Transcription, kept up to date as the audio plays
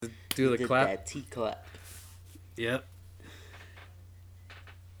do the did clap. That T clap. Yep.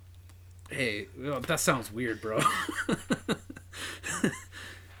 Hey, well, that sounds weird, bro.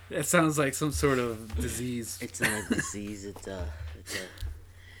 That sounds like some sort of disease. It's not a disease. It's a,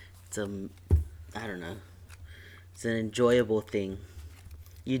 I don't know. It's an enjoyable thing.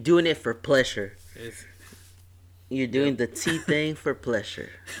 You're doing it for pleasure. You're doing the T thing for pleasure.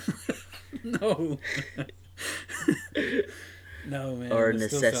 No. No, man. Or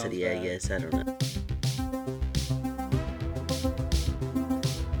necessity, I guess. I don't know.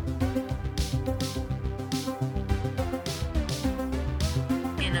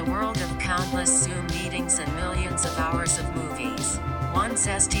 In a world of countless Zoom meetings and millions of hours of movies, one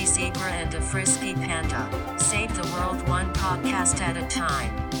zesty zebra and a frisky panda save the world one podcast at a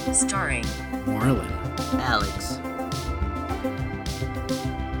time. Starring Marlon. Alex.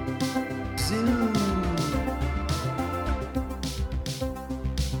 Zoom.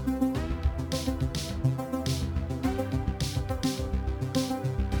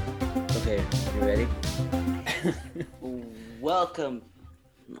 Okay, you ready? Welcome,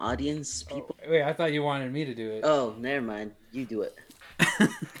 audience, people. Oh, wait, I thought you wanted me to do it. Oh, never mind. You do it.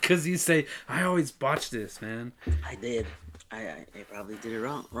 Because you say, I always botch this, man. I did. I probably did it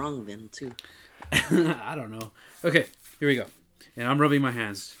wrong then, too. I don't know. Okay, here we go. And I'm rubbing my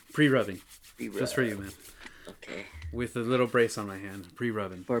hands. Pre-rubbing. Just for you, man. Okay. With a little brace on my hand.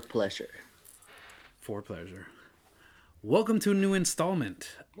 Pre-rubbing. For pleasure. For pleasure. Welcome to a new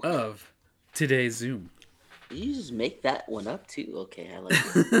installment of today's Zoom. You just make that one up, too. Okay, I like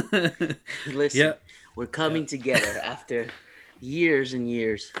it. Listen, we're coming together after years and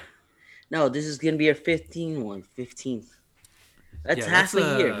years. No, this is going to be our 15th. That's half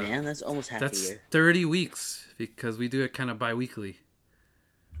a year, man. That's almost half a year. That's 30 weeks because we do it kind of bi-weekly.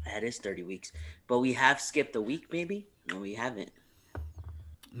 That is 30 weeks. But we have skipped a week, maybe? No, we haven't.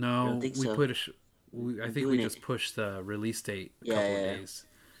 No, I don't think we so. I think we just pushed the release date a couple of days.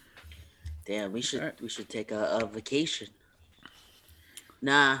 Damn, we should take a vacation.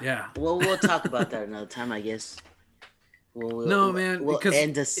 Nah. Yeah. We'll talk about that another time, I guess. We'll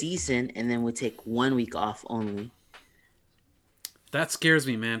end the season and then we'll take 1 week off only. That scares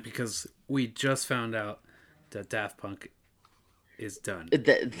me, man, because we just found out that Daft Punk is done. And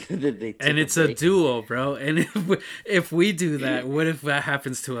it's a duo, bro. And if we do that, what if that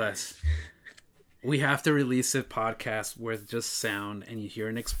happens to us? We have to release a podcast with just sound and you hear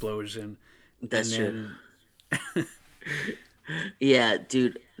an explosion. That's true. Yeah,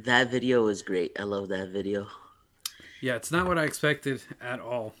 dude, that video was great. I love that video. Yeah, it's not what I expected at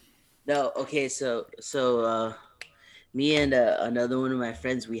all. No, okay, so me and another one of my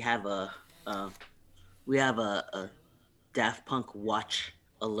friends, we have a Daft Punk watch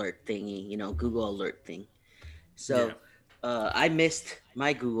alert thingy, Google alert thing. So I missed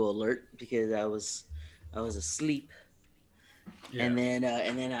my Google alert because I was asleep, and then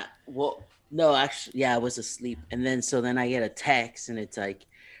I was asleep, and then I get a text and it's like,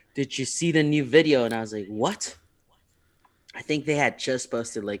 "Did you see the new video?" And I was like, "What?" I think they had just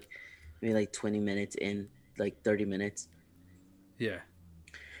posted maybe 20 minutes in, 30 minutes. Yeah.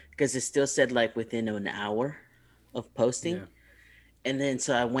 Because it still said within an hour of posting. Yeah. And then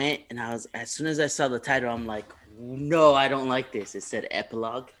so I went and as soon as I saw the title, I'm like, no, I don't like this. It said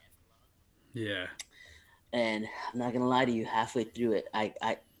epilogue. Yeah. And I'm not going to lie to you, halfway through it, I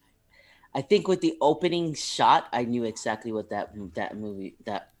think with the opening shot, I knew exactly what that movie,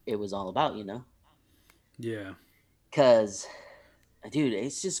 that it was all about, Yeah. Because, dude,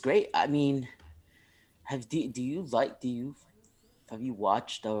 it's just great. I mean, have you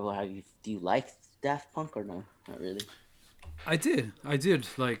watched or do you like Daft Punk or no? Not really. I did. I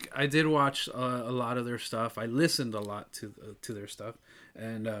did watch a lot of their stuff. I listened a lot to their stuff.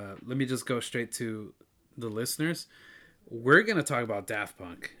 And let me just go straight to the listeners. We're gonna talk about Daft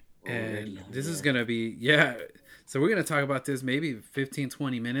Punk, and this is gonna be So we're gonna talk about this maybe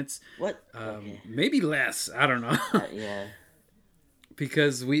 15-20 minutes. What? Okay. Maybe less. I don't know. Yeah.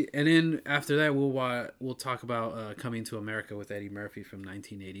 Because then after that we'll talk about Coming to America with Eddie Murphy from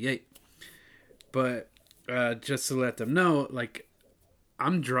 1988. But just to let them know,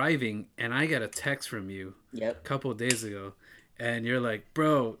 I'm driving and I got a text from you a couple of days ago, and you're like,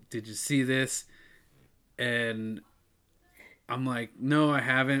 "Bro, did you see this?" And I'm like, "No, I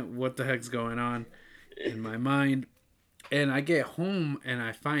haven't. What the heck's going on?" In my mind. And I get home and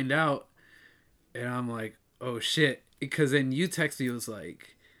I find out, and I'm like, "Oh shit." Because then you text me, it was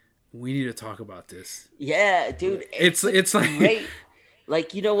like, "We need to talk about this." Yeah, dude. It's like great.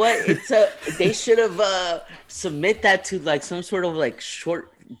 You know what? They should have submit that to some sort of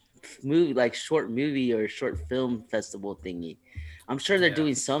short movie or short film festival thingy. I'm sure they're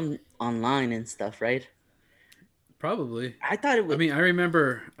doing some online and stuff, right? Probably. I thought it I was. mean, I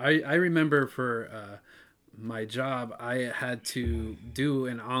remember for my job, I had to do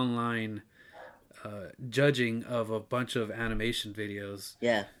an online judging of a bunch of animation videos.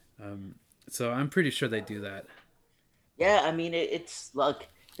 Yeah. So I'm pretty sure they do that. Yeah, I mean, it's like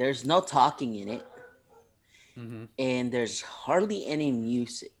there's no talking in it, Hmm. and there's hardly any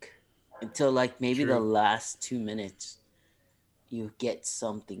music until like maybe the True. last 2 minutes. You get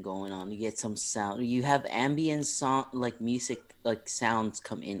something going on. You get some sound. You have ambient song, like music, like sounds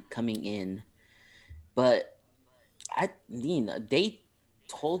coming in. But they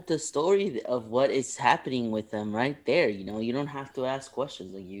told the story of what is happening with them right there. You don't have to ask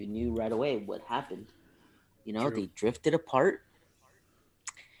questions. Like you knew right away what happened. True. They drifted apart,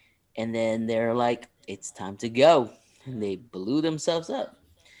 and then they're like, "It's time to go," and they blew themselves up.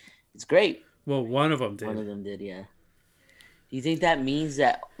 It's great. Well, one of them One did. of them did, yeah. Do you think that means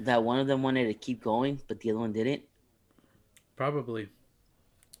that one of them wanted to keep going, but the other one didn't? Probably.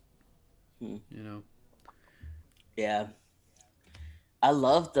 Hmm. You know. Yeah, I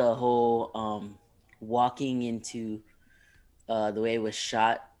love the whole walking into the way it was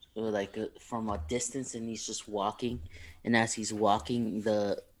shot, like from a distance, and he's just walking, and as he's walking,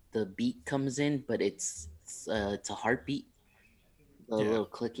 the beat comes in, but it's a heartbeat, the Yeah. little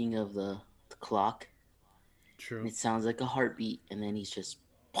clicking of the clock, and True. it sounds like a heartbeat, and then he's just.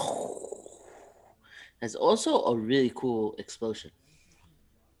 That's also a really cool explosion.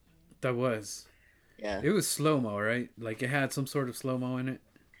 That was. Yeah. It was slow mo, right? Like it had some sort of slow mo in it.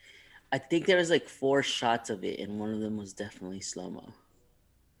 I think there was like 4 shots of it, and one of them was definitely slow mo.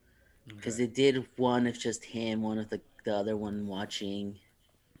 Because Okay. they did one of just him, one of the other one watching,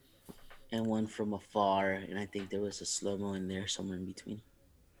 and one from afar, and I think there was a slow mo in there somewhere in between.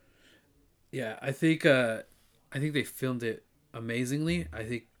 Yeah, I think they filmed it amazingly. I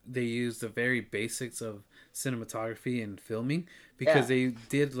think they used the very basics of cinematography and filming because Yeah, they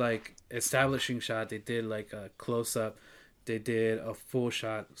did like establishing shot, they did like a close up, they did a full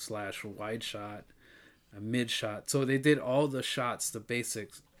shot slash wide shot, a mid shot. So they did all the shots, the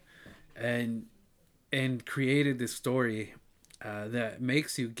basics, and created this story that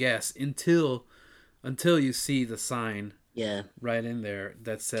makes you guess until you see the sign yeah, right in there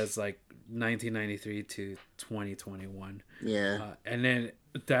that says like 1993 to 2021. yeah, And then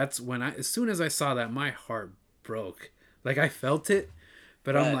that's when as soon as I saw that, my heart broke. Like I felt it,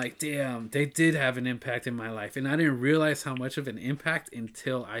 but I'm right. like, damn, they did have an impact in my life. And I didn't realize how much of an impact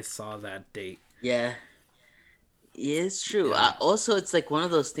until I saw that date. Yeah, yeah, it's true. Yeah. Also, it's like one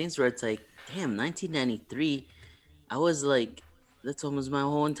of those things where it's like, damn, 1993. I was like, that's almost my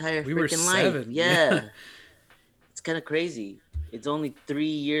whole entire We were freaking life. 7. Yeah. Yeah, it's kind of crazy. It's only 3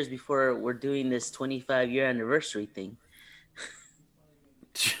 years before we're doing this 25-year anniversary thing.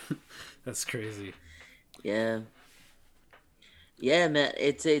 That's crazy. Yeah. Yeah, man,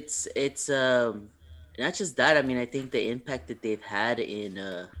 it's not just that. I mean, I think the impact that they've had in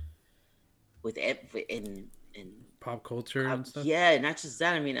with in Pop culture and stuff. yeah, not just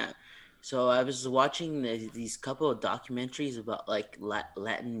that. I mean, so I was watching these couple of documentaries about like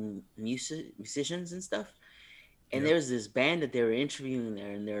Latin musicians and stuff, and Yep. there was this band that they were interviewing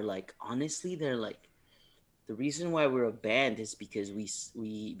there, and they're like, honestly, they're like, the reason why we're a band is because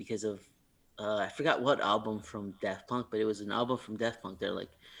we because of I forgot what album from Daft Punk, but it was an album from Daft Punk. They're like,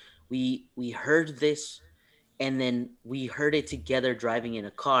 we heard this, and then we heard it together driving in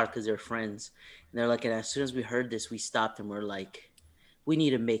a car because they're friends. And they're like, and as soon as we heard this, we stopped and we're like, we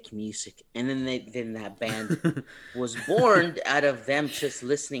need to make music. And then that band was born out of them just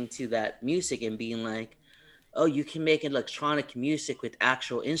listening to that music and being like, oh, you can make electronic music with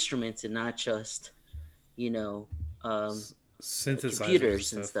actual instruments and not just you know um, Synthesizers and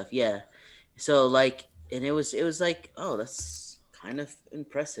computers and stuff. stuff. Yeah. So like, and it was like, oh, that's kind of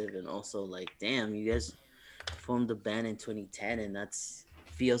impressive, and also like, damn, you guys formed the band in 2010, and that's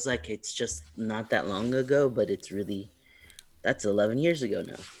feels like it's just not that long ago, but it's really that's 11 years ago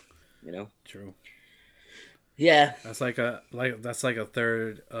now. You know? True. Yeah, That's like a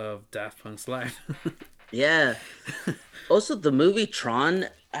third of Daft Punk's life. yeah. Also, the movie Tron.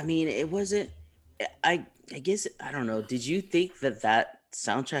 I mean, it wasn't. I guess I don't know. Did you think that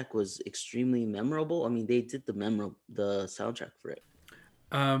soundtrack was extremely memorable? I mean, they did the soundtrack for it.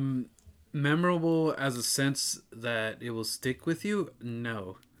 um, Memorable as a sense that it will stick with you.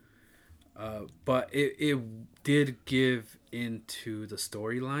 No, but it did give into the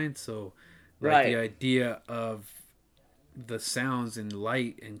storyline. So, like the Right. idea of the sounds and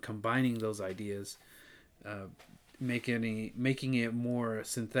light and combining those ideas, making it more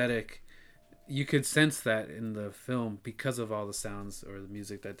synthetic. you could sense that in the film because of all the sounds or the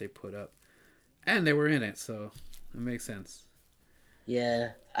music that they put up, and they were in it, so it makes sense.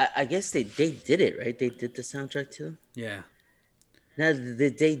 Yeah, I guess they did it right. They did the soundtrack to them. Yeah. Now,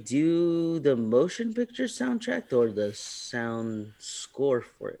 did they do the motion picture soundtrack or the sound score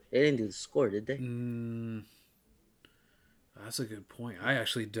for it? They didn't do the score, did they? That's a good point. I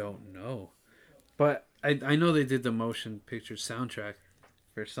actually don't know, but I know they did the motion picture soundtrack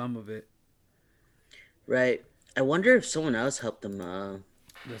for some of it. Right. I wonder if someone else helped them.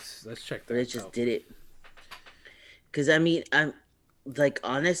 Let's check that. Or they just did it. Because I mean, I'm like,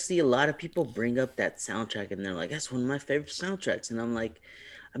 honestly, a lot of people bring up that soundtrack and they're like, "That's one of my favorite soundtracks," and I'm like,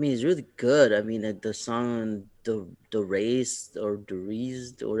 I mean, it's really good. I mean, the song, the race or the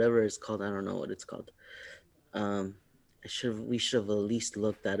Rees or whatever it's called. I don't know what it's called. We should have at least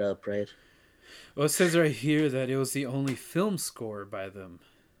looked that up, right? Well, it says right here that it was the only film score by them.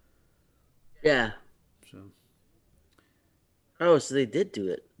 Yeah. So. Oh, so they did do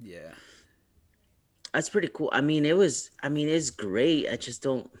it. Yeah. That's pretty cool. I mean, it's great. I just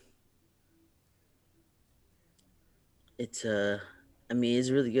don't. It's I mean, it's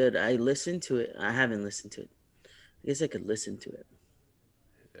really good. I listened to it. I haven't listened to it. I guess I could listen to it.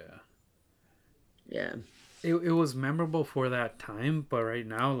 Yeah. Yeah. It was memorable for that time, but right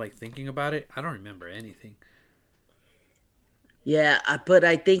now, like thinking about it, I don't remember anything. Yeah, but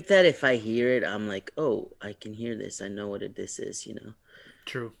I think that if I hear it, I'm like, oh, I can hear this. I know what this is, you know.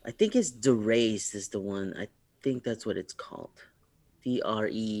 True. I think it's Derased is the one. I think that's what it's called.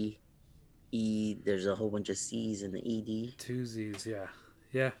 DREE. There's a whole bunch of C's in the ED. 2 Z's, yeah.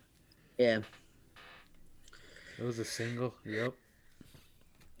 Yeah. Yeah. It was a single. Yep.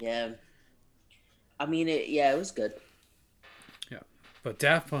 Yeah. I mean, it was good. Yeah. But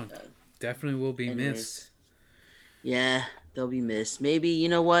Daft Punk definitely will be missed. Yeah, they'll be missed. Maybe, you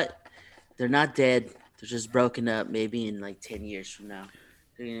know what? They're not dead. They're just broken up. Maybe in like 10 years from now,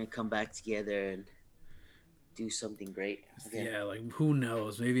 they're going to come back together and do something great. Okay. Yeah, like who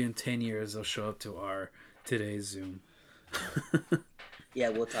knows? Maybe in 10 years they'll show up to our today's Zoom. Yeah,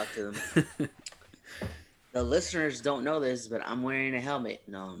 we'll talk to them. The listeners don't know this, but I'm wearing a helmet.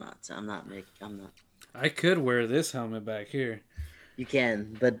 No, I'm not. I'm not. I could wear this helmet back here. You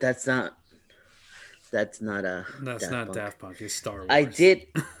can, but that's not Daft Punk. Daft Punk. It's Star Wars. I did.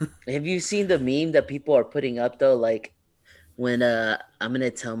 Have you seen the meme that people are putting up though? Like when I'm gonna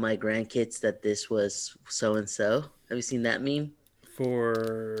tell my grandkids that this was so and so. Have you seen that meme?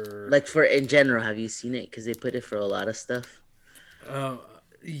 For in general, have you seen it? Because they put it for a lot of stuff.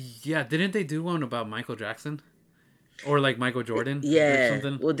 Yeah. Didn't they do one about Michael Jackson? Or like Michael Jordan? Yeah. Or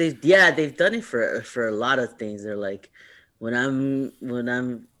something? Well, they've done it for a lot of things. They're like, when I'm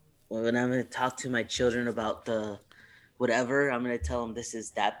gonna talk to my children about the whatever, I'm gonna tell them this is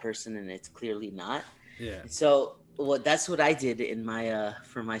that person and it's clearly not. Yeah. So that's what I did in my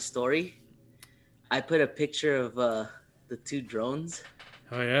for my story. I put a picture of the 2 drones.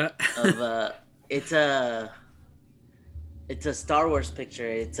 Oh yeah. Of it's a Star Wars picture.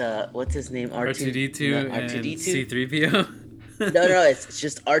 It's what's his name? R2D2 and C3PO. No, it's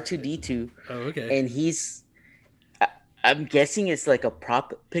just R2D2. Oh, okay. And I'm guessing it's like a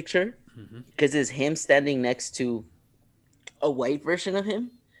prop picture because it's him standing next to a white version of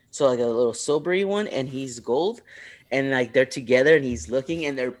him. So like a little silvery one, and he's gold, and like they're together and he's looking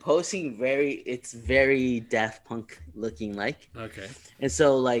and they're posing it's very Daft Punk looking like. Okay. And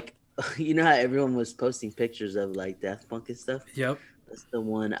so like, you know how everyone was posting pictures of like Daft Punk and stuff? Yep. That's the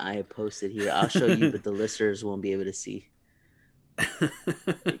one I posted here. I'll show you, but the listeners won't be able to see.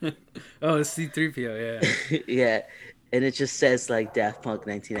 Oh, it's C3PO, yeah. Yeah. And it just says like Daft Punk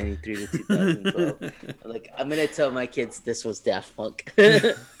 1993 to 2012. Like, I'm going to tell my kids this was Daft Punk.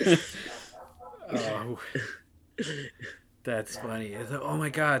 Oh, that's funny. Oh my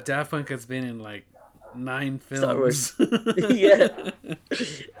God, Daft Punk has been in like 9 films. Yeah.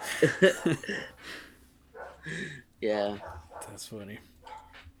 Yeah. That's funny.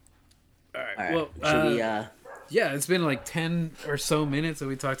 All right. All right. Well, should we, yeah, it's been like 10 or so minutes that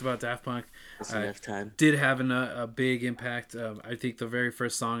we talked about Daft Punk. That's enough time. Did have a big impact. I think the very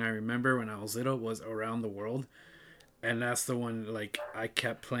first song I remember when I was little was Around the World. And that's the one like I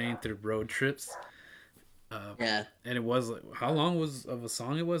kept playing through road trips. Yeah. And it was like, how long was of a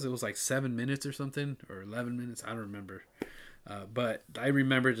song it was? It was like 7 minutes or something, or 11 minutes. I don't remember. But I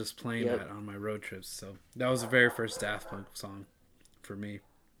remember just playing that on my road trips. So that was the very first Daft Punk song for me.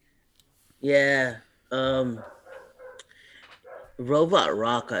 Yeah. Robot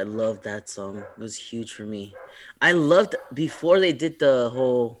Rock, I loved that song. It was huge for me. I loved before they did the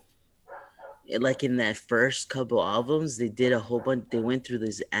whole, like in that first couple albums, they did a whole bunch. They went through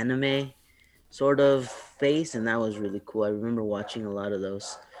this anime sort of face, and that was really cool. I remember watching a lot of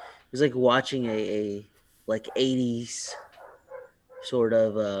those. It was like watching a like 80s sort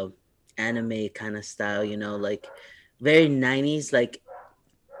of anime kind of style, you know, like very 90s, like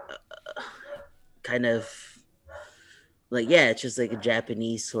kind of like, yeah, it's just like a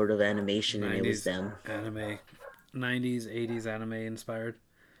Japanese sort of animation, and it was 90s them. anime, 90s, 80s anime inspired.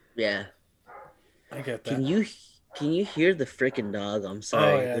 Yeah. I get Can that. you hear the freaking dog? I'm Oh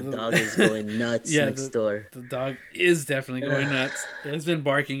sorry. yeah, The dog is going nuts yeah, next door. the dog is definitely going nuts. It's been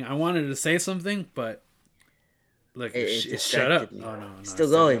barking. I wanted to say something, but look, It it's shut up. distracted me. Oh no, It's it's still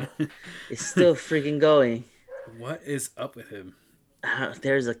still going. going. It's still freaking going. What is up with him?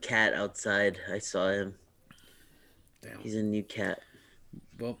 There's a cat outside. I saw him. Damn. He's a new cat.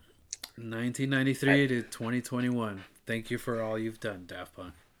 Well, 1993 to 2021. Thank you for all you've done, Daft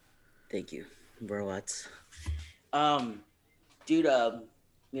Punk. Thank you, bro. Watts. Dude.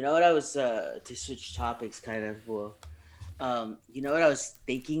 You know what I was to switch topics, kind of. Well, you know what I was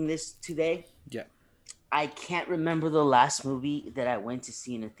thinking this today. Yeah. I can't remember the last movie that I went to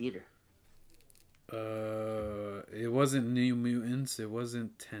see in a theater. It wasn't New Mutants. It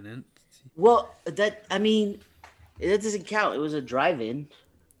wasn't Tenant. Well, that doesn't count. It was a drive-in.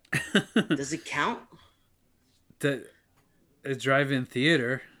 Does it count? The a drive-in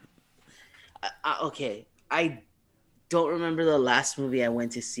theater. Okay, I don't remember the last movie I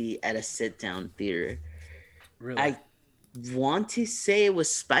went to see at a sit-down theater. Really? I want to say it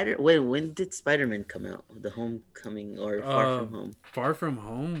was When did Spider-Man come out? The Homecoming or Far From Home? Far From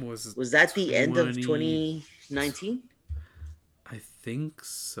Home was that the end of 2019? I think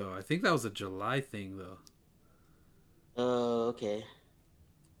so. I think that was a July thing though. Okay.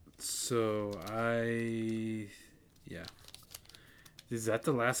 So yeah. Is that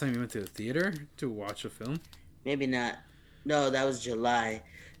the last time you went to the theater to watch a film? Maybe not. No, that was July.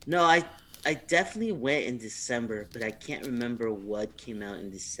 No, I definitely went in December, but I can't remember what came out in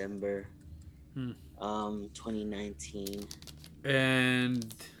December. 2019.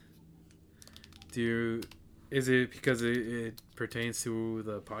 And is it because it pertains to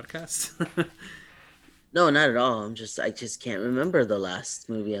the podcast? No, not at all. I just can't remember the last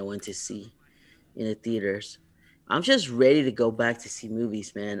movie I went to see in the theaters. I'm just ready to go back to see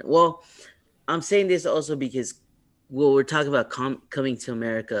movies, man. Well, I'm saying this also because we're talking about Coming to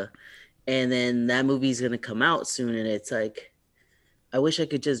America, and then that movie's gonna come out soon, and it's like, I wish I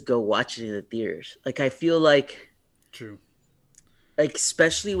could just go watch it in the theaters. Like, I feel like, True. like,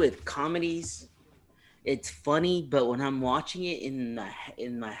 especially with comedies, it's funny, but when I'm watching it in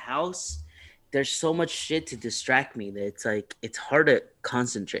my house, there's so much shit to distract me that it's like it's hard to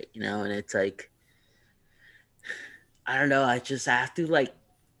concentrate, you know. And it's like, I don't know. I have to like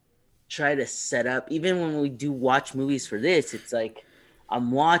try to set up. Even when we do watch movies for this, it's like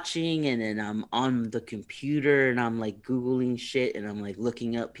I'm watching and then I'm on the computer and I'm like Googling shit and I'm like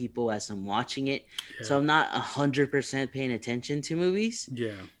looking up people as I'm watching it. Yeah. So I'm not 100% paying attention to movies.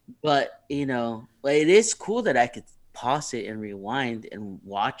 Yeah. But, you know, it is cool that I could pause it and rewind and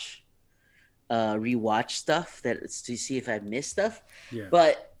rewatch stuff to see if I missed stuff. Yeah.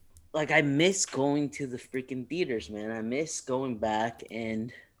 But like, I miss going to the freaking theaters, man. I miss going back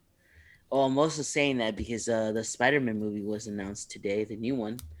and I'm also saying that because the Spider-Man movie was announced today, the new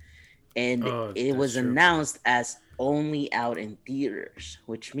one, and it was announced as only out in theaters,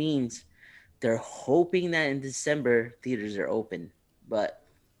 which means they're hoping that in December theaters are open, but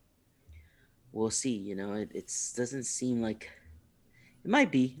we'll see. You know, it doesn't seem like it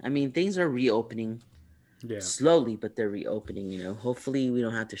might be. I mean, things are reopening slowly, but they're reopening. You know, hopefully we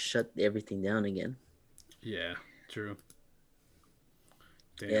don't have to shut everything down again. Yeah, true.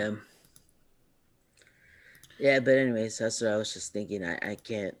 Damn. Yeah. Yeah, but anyways, that's what I was just thinking. I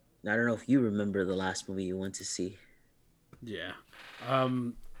don't know if you remember the last movie you went to see. Yeah.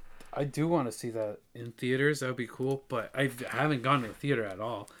 I do want to see that in theaters. That would be cool, but I haven't gone to the theater at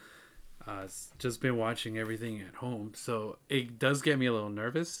all. It's just been watching everything at home. So it does get me a little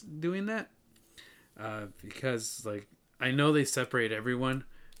nervous doing that. Because like I know they separate everyone,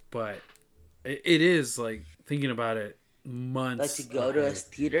 but it is like thinking about it months. Like to go to a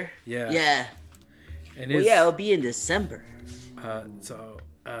theater? Yeah. Yeah. And it'll be in December. So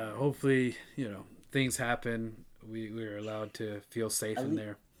hopefully, you know, things happen. We're allowed to feel safe in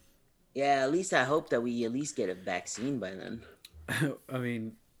there. Yeah, at least I hope that we at least get a vaccine by then. I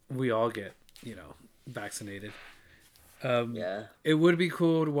mean, we all get, you know, vaccinated. Yeah. It would be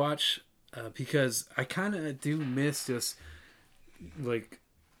cool to watch because I kind of do miss just like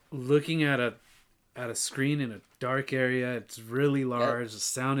looking at a screen in a dark area. It's really large. Yep. The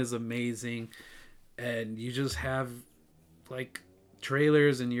sound is amazing. And you just have like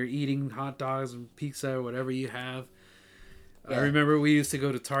trailers and you're eating hot dogs and pizza or whatever you have. Yeah. I remember we used to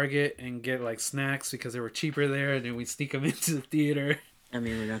go to Target and get like snacks because they were cheaper there, and then we'd sneak them into the theater. I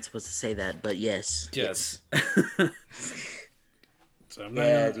mean, we're not supposed to say that, but yes. Yes. So I'm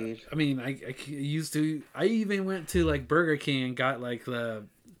Yeah, not, dude. I mean, I used to. I even went to like Burger King and got like the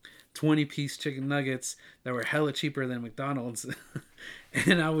 20-piece chicken nuggets that were hella cheaper than McDonald's,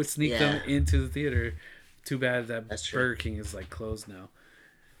 and I would sneak them into the theater. Too bad that That's true. Burger King is like closed now.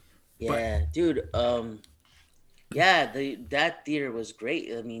 Yeah, dude. Yeah, that theater was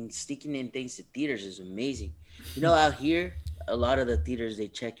great. I mean, sneaking in things to theaters is amazing. You know, out here, a lot of the theaters they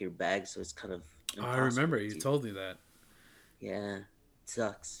check your bag, so it's kind of. I remember impossible you to- told me that. Yeah, it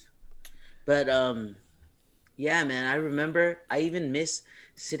sucks. But yeah, man, I remember. I even miss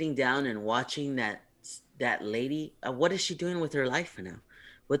sitting down and watching that lady. What is she doing with her life now?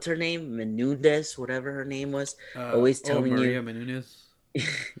 What's her name? Menendez, whatever her name was. Always telling Maria you. Menounos.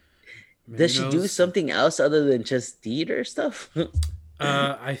 Does she do Menounos. something else other than just theater stuff?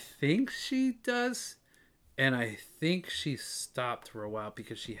 I think she does, and I think she stopped for a while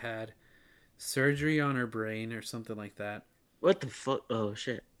because she had surgery on her brain or something like that. What the fuck? Oh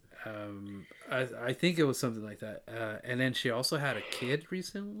shit! I think it was something like that. And then she also had a kid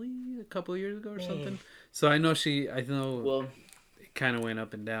recently, a couple of years ago or something. So I know Well, it kind of went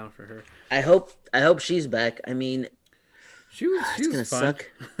up and down for her. I hope she's back. I mean, She was it's gonna fun.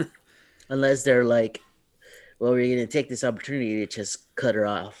 suck unless they're like, well, we're gonna take this opportunity to just cut her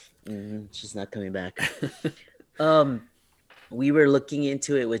off. She's not coming back. We were looking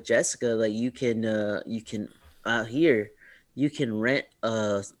into it with Jessica. Like you can out here, you can rent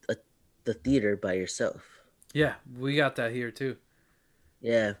the theater by yourself. Yeah, we got that here too.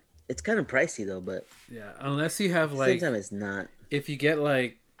 Yeah, it's kind of pricey though, but Yeah, unless you have like, sometimes it's not. if you get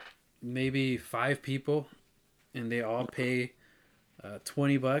like maybe 5 people and they all pay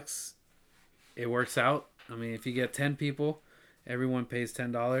 $20, it works out. I mean, if you get 10 people, everyone pays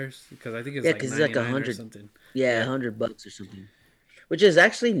 $10 because I think it's Yeah, like 'cause it's like 99 or 100. something. Yeah, $100 or something, which is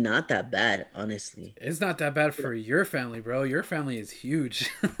actually not that bad, honestly. It's not that bad for your family, bro. Your family is huge.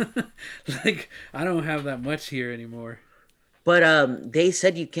 Like, I don't have that much here anymore. But they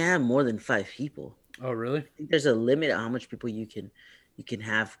said you can't have more than 5 people. Oh, really? I think there's a limit on how much people you can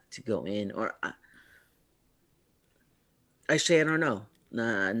have to go in. Or actually, I don't know.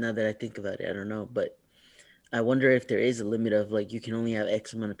 Now that I think about it, I don't know. But I wonder if there is a limit of like you can only have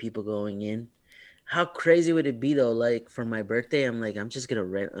X amount of people going in. How crazy would it be though? Like for my birthday, I'm like, I'm just gonna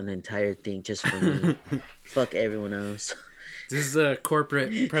rent an entire thing just for me. Fuck everyone else. This is a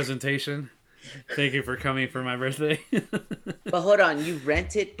corporate presentation. Thank you for coming for my birthday. But hold on, you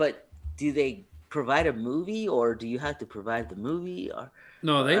rent it, but do they provide a movie, or do you have to provide the movie? Or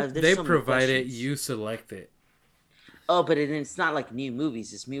No, there's they so many provide it. questions. You select it. Oh, but it's not like new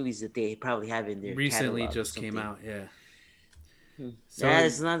movies. It's movies that they probably have in their Recently, catalog or just came something. out. Yeah. So yeah,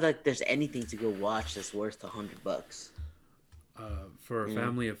 it's not like there's anything to go watch that's worth $100. For a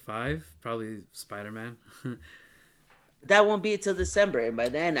family of 5, probably Spider-Man. That won't be until December, and by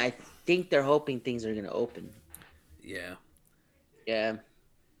then I think they're hoping things are gonna open. Yeah. Yeah,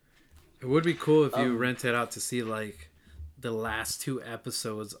 It would be cool if you rented out to see like the last 2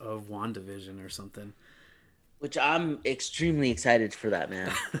 episodes of WandaVision or something. which I'm extremely excited for that,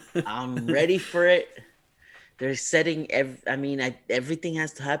 man. I'm ready for it. They're setting everything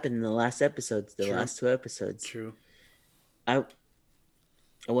has to happen in the last episodes, the True. last 2 episodes. True. I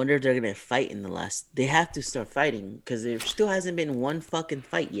wonder if they're gonna fight in the last. They have to start fighting because there still hasn't been one fucking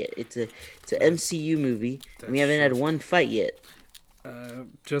fight yet. It's an MCU movie, and we That's haven't had true. one fight yet.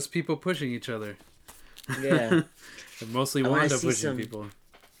 Just people pushing each other. Yeah, And mostly I wanna Wanda see pushing some- people.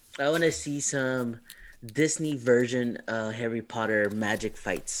 I want to see some Disney version Harry Potter magic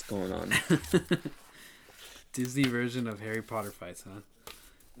fights going on. Disney version of Harry Potter fights, huh?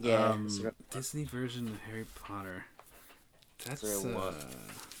 Yeah, Disney version of Harry Potter. That's there was.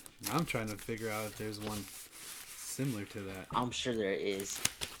 I'm trying to figure out if there's one similar to that. I'm sure there is.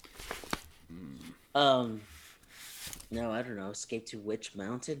 No, I don't know. Escape to Witch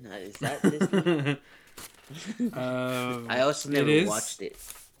Mountain. Is that Disney? I also it never is. watched it.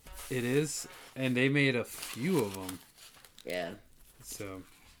 It is, and they made a few of them. Yeah, So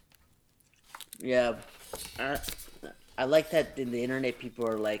yeah. I like that in the internet people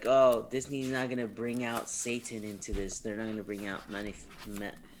are like, oh, Disney's not gonna bring out Satan into this. They're not gonna bring out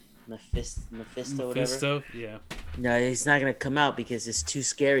Mephisto, whatever. Mephisto, yeah. No, he's not gonna come out because it's too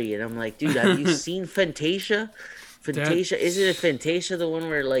scary. And I'm like, dude, have you seen Fantasia? Fantasia, isn't it Fantasia the one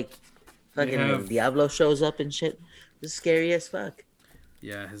where like fucking have- Diablo shows up and shit? It's scary as fuck.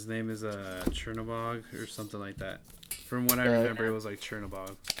 Yeah, his name is Chernobog or something like that. From what I remember, it was like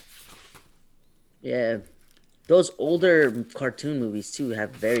Chernobog. Yeah. Those older cartoon movies too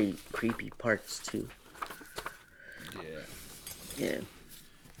have very creepy parts too. Yeah.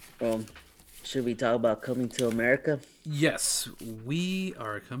 Well, should we talk about Coming to America? Yes, we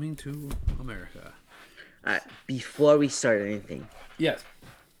are coming to America. Before we start anything, Yes.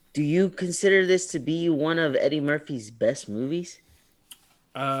 do you consider this to be one of Eddie Murphy's best movies?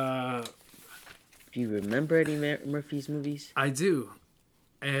 Uh, Do you remember Eddie Murphy's movies? I do,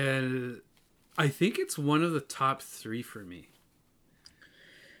 and I think it's one of the top 3 for me.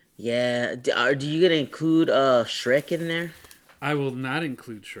 Yeah. Do you gonna include Shrek in there? I will not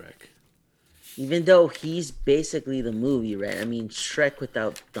include Shrek. Even though he's basically the movie, right? I mean, Shrek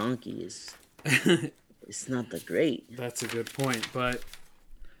without Donkey is it's not that great. That's a good point, but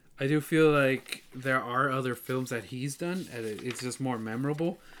I do feel like there are other films that he's done, and it's just more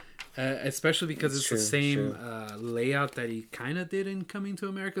memorable, especially because it's the same layout that he kind of did in Coming to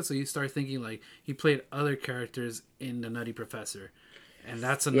America. So you start thinking like he played other characters in The Nutty Professor, and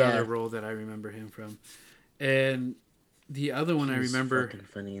that's another role that I remember him from. And the other one I remember, fucking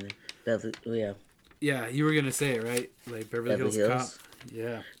funny in it. yeah, you were gonna say it right, like Beverly Hills Cop.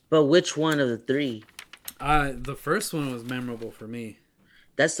 Yeah, but which one of the 3? the first one was memorable for me.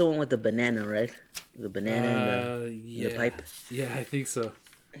 That's the one with the banana, right? The banana and the pipe. Yeah, I think so.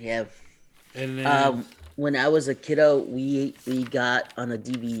 Yeah. And then, when I was a kiddo, we got on a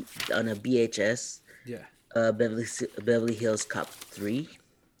VHS. Yeah. Beverly Hills Cop 3.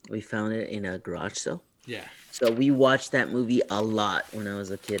 We found it in a garage sale. Yeah. So we watched that movie a lot when I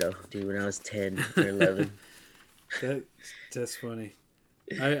was a kiddo, dude. When I was 10 or 11. That's funny.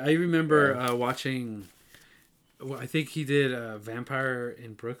 I remember watching. Well, I think he did Vampire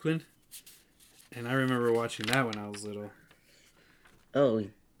in Brooklyn, and I remember watching that when I was little. Oh,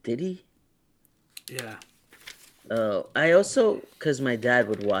 did he? Yeah. Oh, I also, because my dad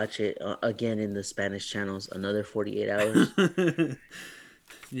would watch it again in the Spanish channels, Another 48 Hours.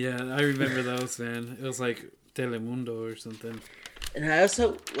 Yeah, I remember those, man. It was like Telemundo or something. And I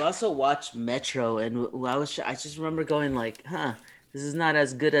also watched Metro, and I just remember going like, huh, this is not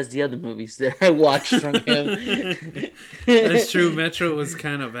as good as the other movies that I watched from him. That's true. Metro was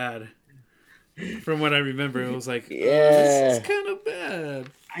kind of bad. From what I remember, it was like, this is kind of bad.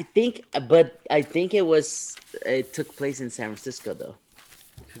 I think it took place in San Francisco though.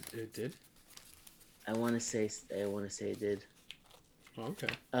 It did? I want to say it did. Okay.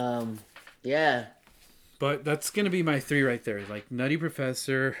 Yeah. But that's gonna be my 3 right there. Like Nutty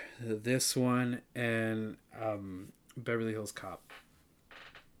Professor, this one, and Beverly Hills Cop.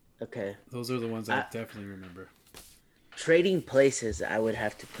 Okay. Those are the ones I definitely remember. Trading Places, I would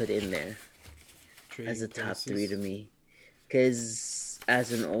have to put in there as a top 3 to me, because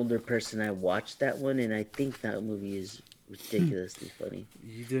as an older person, I watched that one, and I think that movie is ridiculously funny.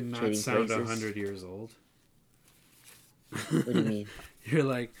 You did not sound 100 years old. What do you mean? You're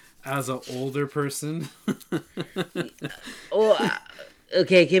like, as an older person.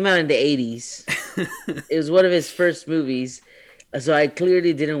 Okay, it came out in the 80s. It was one of his first movies. So I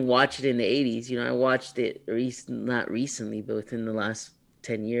clearly didn't watch it in the 80s. You know, I watched it not recently, but within the last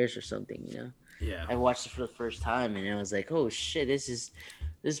 10 years or something, you know. Yeah. I watched it for the first time, and I was like, oh shit, this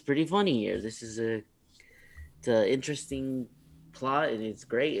is pretty funny here. This is it's an interesting plot, and it's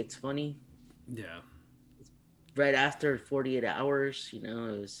great. It's funny. Yeah. Right after 48 Hours, you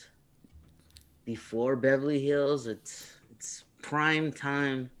know, it was before Beverly Hills. It's prime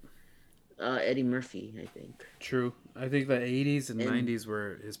time Eddie Murphy, I think. True. I think the 80s and 90s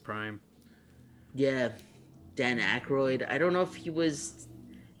were his prime. Yeah. Dan Aykroyd. I don't know if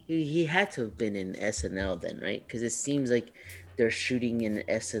he had to have been in SNL then, right? Because it seems like they're shooting in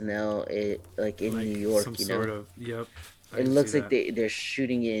SNL like in New York, some you know? sort of, yep. It looks like they're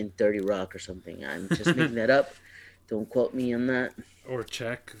shooting it in 30 Rock or something. I'm just making that up. Don't quote me on that. Or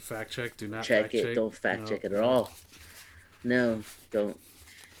fact check. Do not check fact it. check. Don't fact check it at all. No, don't.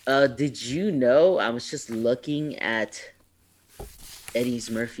 Did you know? I was just looking at Eddie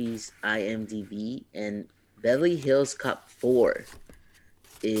Murphy's IMDb, and Beverly Hills Cop 4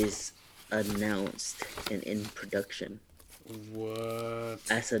 is announced and in production. What?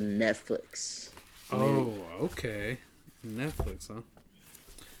 As a Netflix. Oh, okay. Netflix, huh?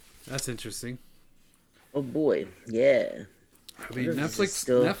 That's interesting. Oh boy, yeah. I mean, Netflix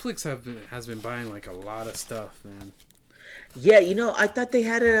has been buying like a lot of stuff, man. Yeah, you know, I thought they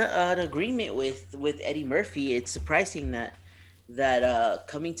had an agreement with Eddie Murphy. It's surprising that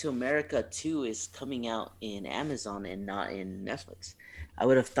Coming to America 2 is coming out in Amazon and not in Netflix. I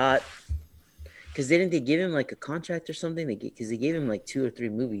would have thought, Because didn't they give him like a contract or something? Because they gave him like 2 or 3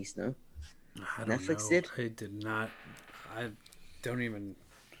 movies, no? I don't Netflix know. did. I did not. I don't even.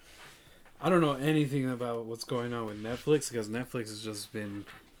 I don't know anything about what's going on with Netflix because Netflix has just been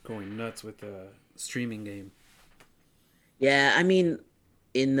going nuts with the streaming game. Yeah, I mean,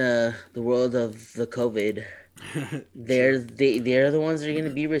 in the world of the COVID, they're the ones that are going to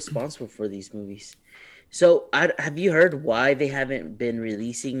be responsible for these movies. So, have you heard why they haven't been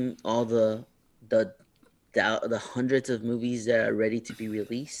releasing all the the hundreds of movies that are ready to be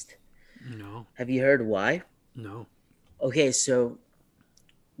released? No, Have you heard why? no. Okay, so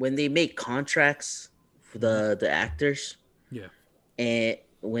when they make contracts for the actors, Yeah, and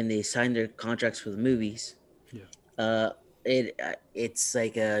when they sign their contracts for the movies, yeah. uh, it's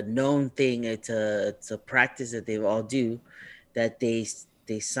like a known thing. It's a practice that they all do, that they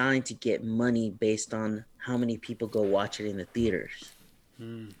sign to get money based on how many people go watch it in the theaters.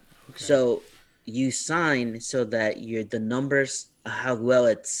 Okay. So you sign so that you're the numbers, how well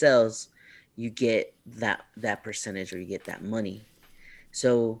it sells, you get that percentage, or you get that money.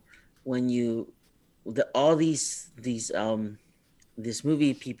 So when you all these this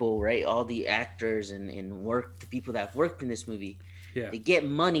movie people, right? All the actors and work the people that have worked in this movie, Yeah. they get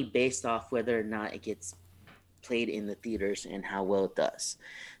money based off whether or not it gets played in the theaters and how well it does.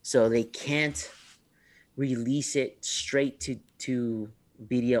 So they can't release it straight to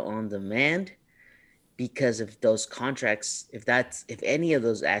video on demand because of those contracts. If any of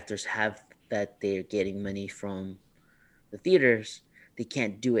those actors have that they're getting money from the theaters, they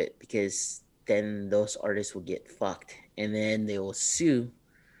can't do it because then those artists will get fucked, and then they will sue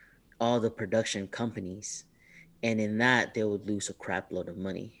all the production companies, and in that they would lose a crap load of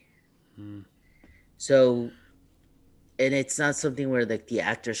money. So, and it's not something where like the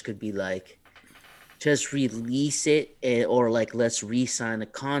actors could be like, just release it, or like let's re-sign a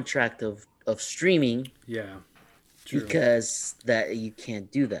contract of streaming, Yeah. True. because that you can't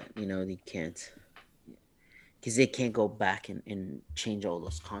do that. You can't, because they can't go back and change all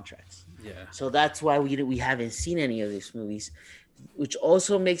those contracts. Yeah. So that's why we haven't seen any of these movies, which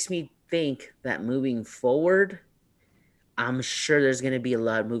also makes me think that moving forward, I'm sure there's going to be a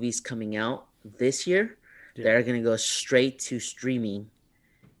lot of movies coming out this year that are going to go straight to streaming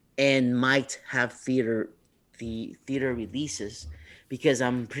and might have the theater releases, because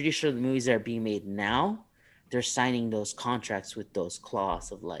I'm pretty sure the movies that are being made now, they're signing those contracts with those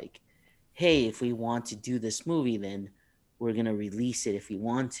clause of like, hey, if we want to do this movie, then we're gonna release it if we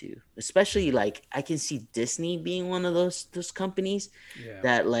want to. Especially like I can see Disney being one of those companies Yeah.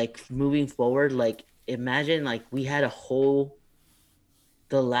 that like moving forward, like imagine like we had a whole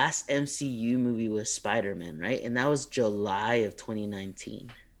the last MCU movie was Spider-Man, right? And that was July of 2019.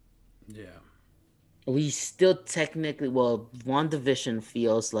 Yeah. We still technically, well, WandaVision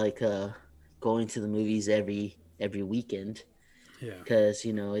feels like going to the movies every weekend, Yeah. because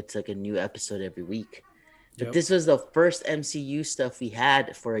it's like a new episode every week. But Yep. this was the first MCU stuff we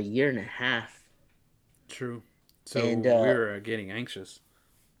had for a year and a half. True. So And we're getting anxious.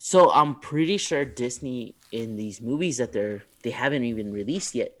 so I'm pretty sure Disney, in these movies that they haven't even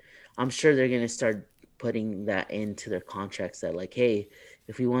released yet, I'm sure they're gonna start putting that into their contracts that like, hey,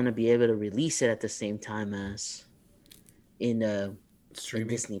 if we want to be able to release it at the same time as in Streaming.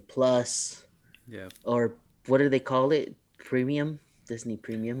 Disney Plus, Yeah. or what do they call it? Premium, Disney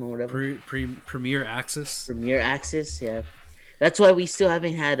Premium or whatever. Premier Access. Premier Access, yeah. That's why we still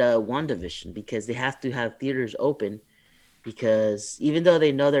haven't had a WandaVision, because they have to have theaters open, because even though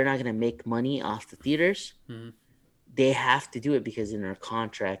they know they're not going to make money off the theaters, they have to do it because in her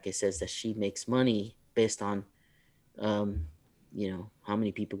contract it says that she makes money based on how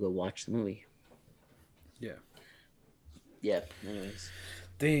many people go watch the movie. Yeah. Yeah, anyways.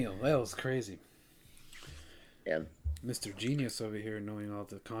 Damn, that was crazy. Yeah. Mr. Genius over here knowing all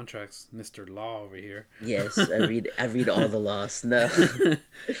the contracts. Mr. Law over here. Yes, I read all the laws. No.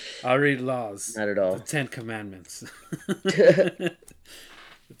 I read laws. Not at all. The 10 Commandments.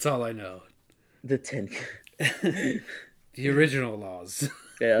 That's all I know. The 10. The original laws.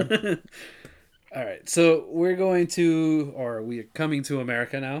 Yeah. All right. So we are coming to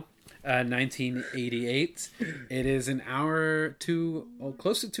America now. 1988. It is an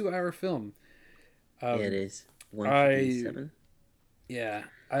close to 2 hour film. Yeah, it is. 157. Yeah.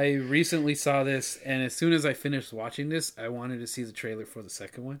 I recently saw this, and as soon as I finished watching this, I wanted to see the trailer for the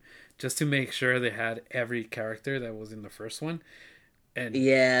second one, just to make sure they had every character that was in the first one. And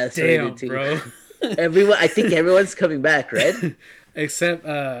yeah, damn, bro. I think everyone's coming back, right? Except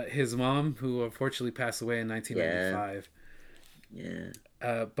his mom, who unfortunately passed away in 1995.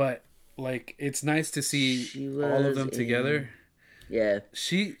 Yeah. But like, it's nice to see all of them together. Yeah.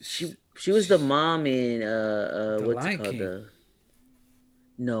 She She was the mom in The what's it Lion called? King.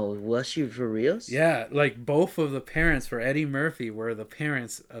 No, was she for reals? Yeah, like both of the parents for Eddie Murphy were the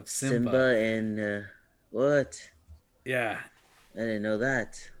parents of Simba. Simba and what? Yeah, I didn't know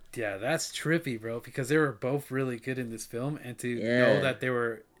that. yeah, that's trippy, bro. Because they were both really good in this film, and to know Yeah, that they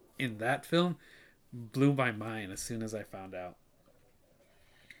were in that film blew my mind as soon as I found out.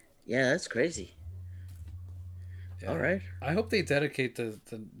 yeah, that's crazy. All Yeah, right, I hope they dedicate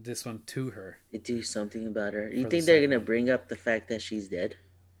this one to her they do something about her. You for the think they're second gonna one. bring up the fact that she's dead?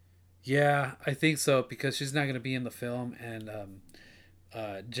 Yeah, I think so because she's not going to be in the film, and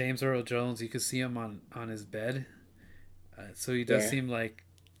James Earl Jones, you could see him on his bed, so he does Yeah. seem like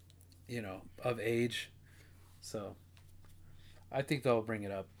of age. So I think they'll bring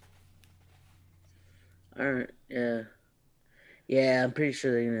it up. All right. Yeah. Yeah, I'm pretty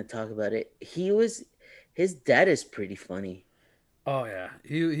sure they're gonna talk about it. His dad is pretty funny. Oh yeah,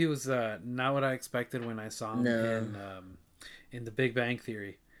 he was not what I expected when I saw him No. in The Big Bang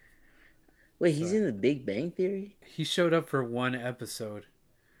Theory. Wait, he's So in the Big Bang Theory? he showed up for one episode.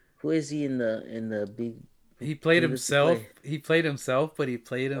 Who is he in the big He played who does he himself. play? He played himself, but he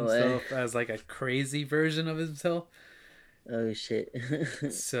played Oh, eh. himself as like a crazy version of himself. Oh shit.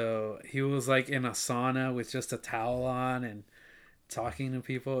 So he was like in a sauna with just a towel on and talking to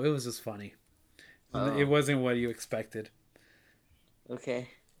people. It was just funny. It Oh, wasn't what you expected. okay.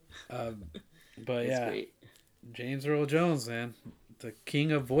 Um, but That's yeah, great. James Earl Jones, man, the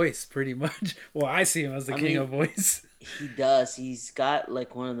king of voice, pretty much. Well, I see him as the I king mean, of voice. he does. He's got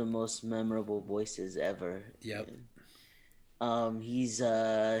like one of the most memorable voices ever. Yep. He's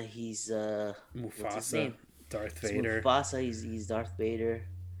what's his Mufasa, name? Darth It's Vader. Mufasa. He's Darth Vader.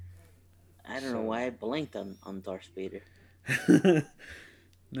 I don't know So why I blanked on Darth Vader.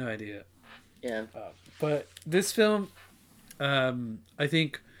 no idea. Yeah. But this film, I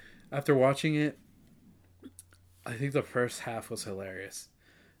think after watching it, I think the first half was hilarious.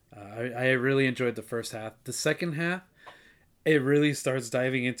 I really enjoyed the first half. The second half, it really starts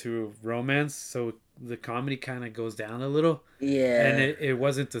diving into romance, so the comedy kind of goes down a little, and Yeah. it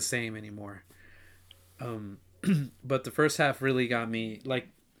wasn't the same anymore. But the first half really got me, like,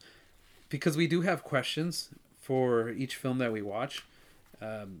 because we do have questions for each film that we watch.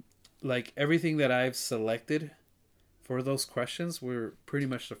 Like everything that I've selected for those questions were pretty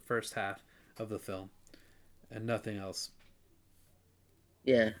much the first half of the film and nothing else.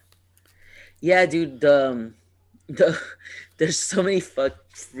 Yeah. Yeah, dude. The there's so many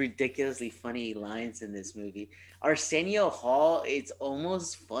ridiculously funny lines in this movie. Arsenio Hall is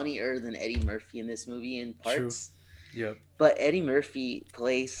almost funnier than Eddie Murphy in this movie in True. parts. Yep. But Eddie Murphy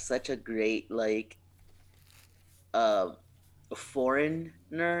plays such a great like uh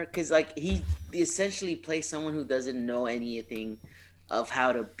foreigner because like he essentially plays someone who doesn't know anything of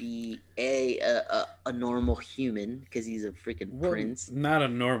how to be a normal human because he's a freaking Well, prince. not a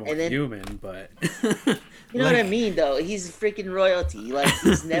normal And then human, but you know what I like, mean though? He's freaking royalty. Like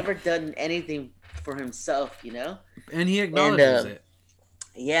he's never done anything for himself, you know? and he And acknowledges it.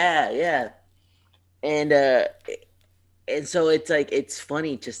 yeah, yeah. And and so it's like it's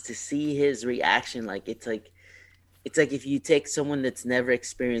funny just to see his reaction. Like it's like if you take someone that's never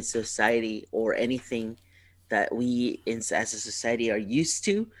experienced society or anything that we as a society are used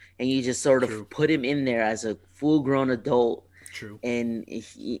to, and you just sort of True. put him in there as a full grown adult, True. and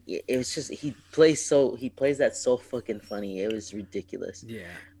it was just he plays that so fucking funny. It was ridiculous. Yeah.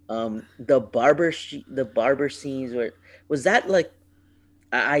 The barber scenes was that like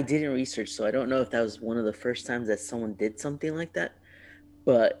I didn't research, so I don't know if that was one of the first times that someone did something like that.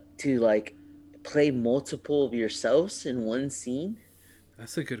 But to like play multiple of yourselves in one scene,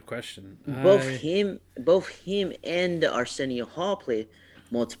 That's a good question. both him and Arsenio Hall play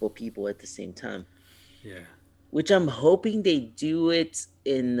multiple people at the same time. Yeah. Which I'm hoping they do it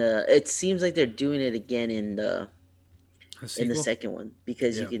in the. It seems like they're doing it again in A the sequel? second one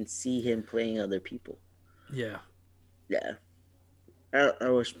because you Yeah. can see him playing other people. Yeah. Yeah, that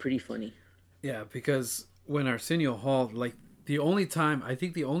was pretty funny. Yeah, because when Arsenio Hall, like the only time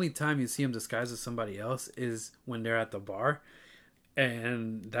you see him disguised as somebody else is when they're at the bar,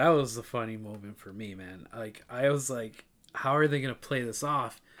 and that was the funny moment for me, man. Like I was like, how are they gonna play this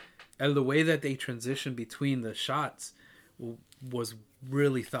off? And the way that they transitioned between the shots was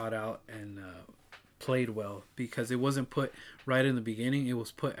really thought out and played well because it wasn't put right in the beginning. It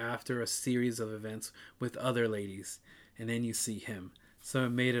was put after a series of events with other ladies, and then you see him. So it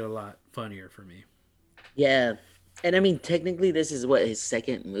made it a lot funnier for me. Yeah, and I mean technically this is what his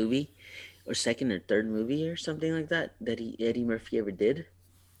second movie, or second or third movie or something like that Eddie Murphy ever did.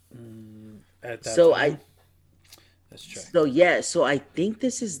 At that So time, that's true. so I think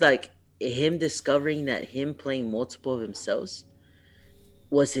this is like him discovering that him playing multiple of himself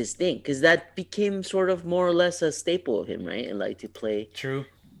was his thing, because that became sort of more or less a staple of him, right? And like to play. True.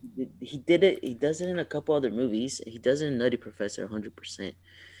 He did it. He does it in a couple other movies. He does it in Nutty Professor 100%,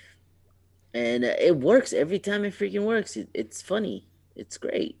 and it works every time. It freaking works. It's funny. It's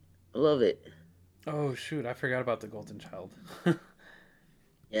great. I love it. Oh shoot, I forgot about the Golden Child.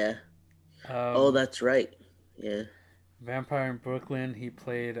 Yeah. Oh, that's right. Yeah. Vampire in Brooklyn. He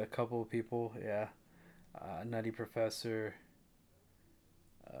played a couple of people. Yeah. Nutty Professor.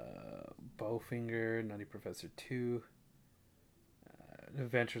 Bowfinger. Nutty Professor 2.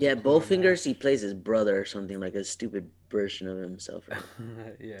 Adventures. Yeah, of Clover Bowfingers. He plays his brother or something, like a stupid version of himself. Right?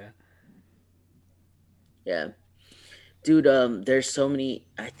 Mac. Yeah. Yeah. Dude, there's so many.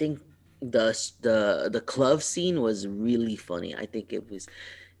 I think the club scene was really funny. I think it was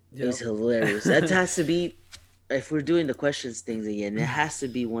Yep. hilarious. That has to be, if we're doing the questions things again, it has to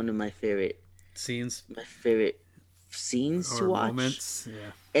be one of my favorite Scenes scenes to or watch. moments.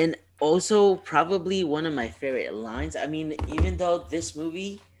 Yeah. And also probably one of my favorite lines. I mean, even though this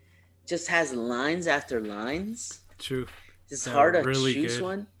movie just has lines after lines, True. it's They're hard to really choose good.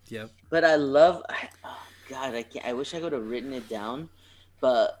 one. Yep. But oh God, I can't. I wish I could have written it down.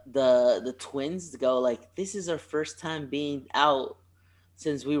 But the twins go like, "This is our first time being out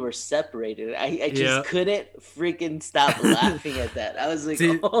since we were separated." I just Yeah. couldn't freaking stop laughing at that. I was like,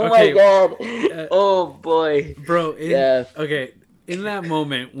 See, "Oh okay, my God, oh boy." Bro, Yeah. okay, in that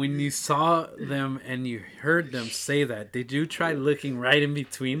moment when you saw them and you heard them say that, did you try looking right in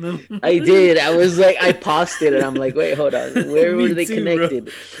between them? I did. I was like, I paused it and I'm like, wait, hold on. Where Me were they too, bro.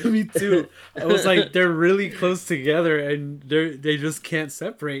 connected? Me too. I was like, they're really close together and they just can't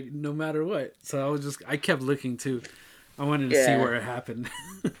separate no matter what. So I kept looking too. I wanted to see Yeah. where it happened.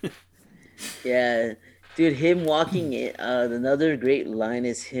 Yeah. Dude, him walking in, another great line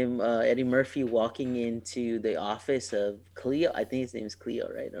is him, Eddie Murphy walking into the office of Cleo. I think his name is Cleo,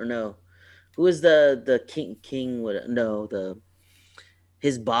 right? Or no? Who is the king no,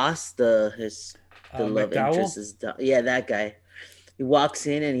 his boss, the love McDowell? interest is yeah, that guy. He walks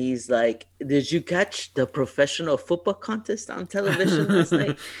in and he's like, "Did you catch the professional football contest on television last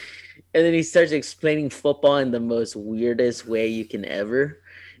night?" And then he starts explaining football in the most weirdest way you can ever.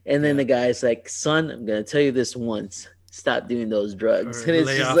 And then the guy's like, "Son, I'm gonna tell you this once. Stop doing those drugs." Or And it's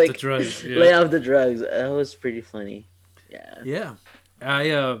lay just off like, the drugs. Yeah. lay off the drugs. That was pretty funny. Yeah. Yeah,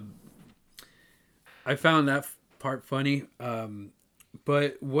 I found that part funny.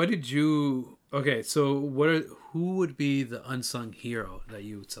 But what did you? Okay, so who would be the unsung hero that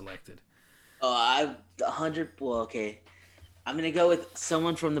you selected? Oh, I 100. Well, okay. I'm gonna go with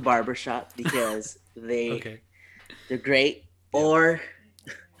someone from the barbershop because Okay, they're great. Or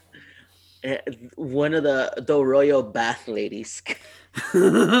one of the Royal Bath ladies.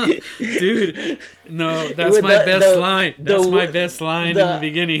 dude, no, that's With my the- best the- line. the- That's my best line in the- the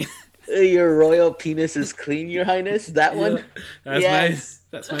beginning. Your royal penis is clean, Your Highness. That one. That's Yes.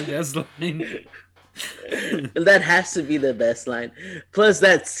 that's my best line. That has to be the best line. Plus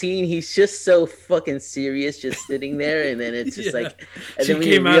that scene, he's just so fucking serious, just sitting there, and then it's just Yeah. like, and She then when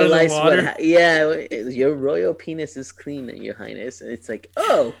came you out of the realize water. your royal penis is clean, Your Highness, and it's like,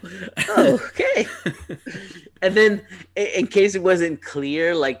 oh, okay. And then, in case it wasn't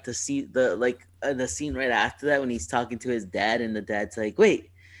clear, like the scene right after that when he's talking to his dad, and the dad's like, "Wait,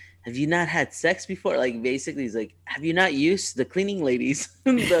 have you not had sex before?" Like basically, he's like, "Have you not used the cleaning ladies,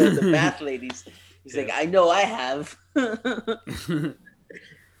 the bath ladies?" He's like, "I know I have."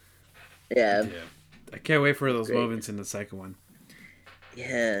 Yeah. Yeah, I can't wait for those Great. moments in the second one.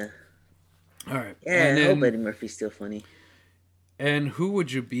 Yeah. All right, Yeah. and I hope then, Eddie Murphy's still funny. and who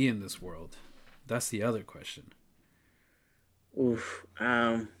would you be in this world? That's the other question. Oof.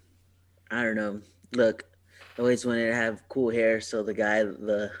 I don't know. Look, I always wanted to have cool hair, so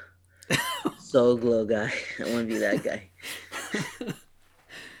the Soul Glow guy. I want to be that guy.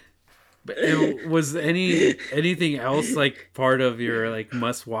 But was anything else like part of your like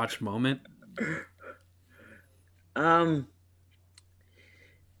must watch moment?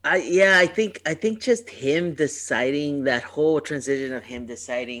 I think just him deciding, that whole transition of him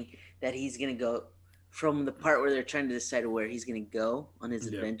deciding that he's gonna go from the part where they're trying to decide where he's gonna go on his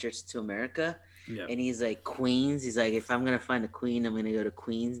Yeah. adventures to America, Yeah. and he's like, Queens. He's like, if I'm gonna find a queen, I'm gonna go to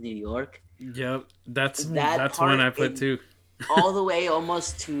Queens, New York. Yep. That's That one I part put in- too. All the way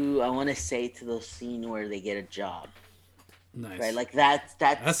almost to, I want to say, to the scene where they get a job, Nice. right? Like that's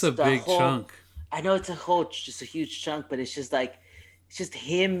a the big whole- chunk. I know it's just a huge chunk, but it's just like, it's just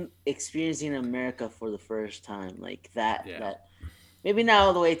him experiencing America for the first time, like that. Yeah. That maybe not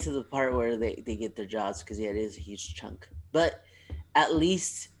all the way to the part where they get their jobs, because yeah, it is a huge chunk, but at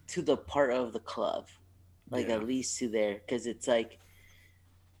least to the part of the club, like at least to there, because it's like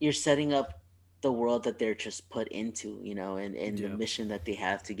you're setting up the world that they're just put into, and the mission that they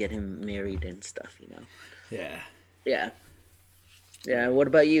have to get him married and stuff, Yeah. Yeah. What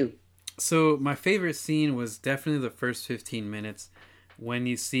about you? So my favorite scene was definitely the first 15 minutes when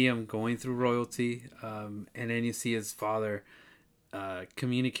you see him going through royalty, and then you see his father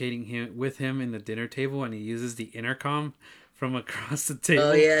communicating with him in the dinner table, and he uses the intercom from across the table.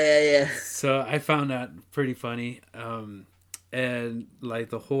 Oh yeah. So I found that pretty funny, and like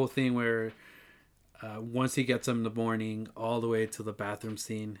the whole thing where once he gets up in the morning, all the way to the bathroom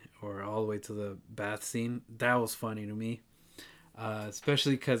scene or all the way to the bath scene, that was funny to me.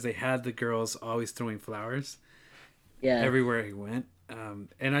 Especially because they had the girls always throwing flowers everywhere he went.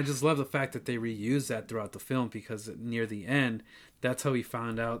 And I just love the fact that they reused that throughout the film, because near the end, that's how he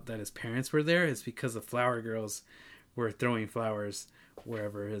found out that his parents were there. It's because the flower girls were throwing flowers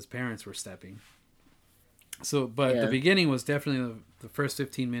wherever his parents were stepping. So, but the beginning was definitely the first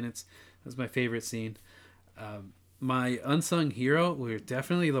 15 minutes. That was my favorite scene. My unsung hero were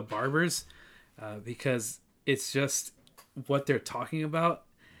definitely the barbers, because it's just what they're talking about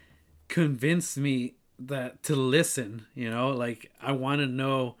convinced me that to listen, like I want to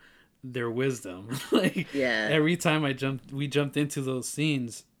know their wisdom. Every time we jumped into those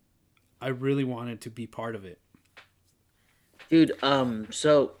scenes, I really wanted to be part of it. Dude,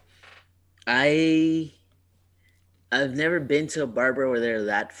 so I've never been to a barber where they're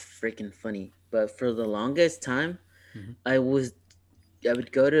that freaking funny, but for the longest time, I would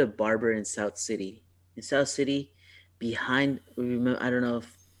go to a barber in South City. Behind, I don't know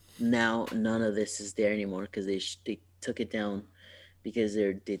if now none of this is there anymore because they took it down because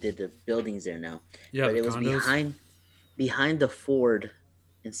they did the buildings there now. Yeah, but it was condos. behind the Ford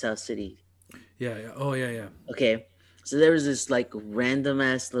in South City. Yeah. Oh yeah. Okay, so there was this like random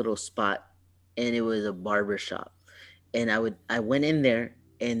ass little spot, and it was a barber shop, and I went in there,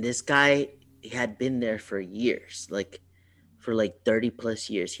 and this guy had been there for years, for 30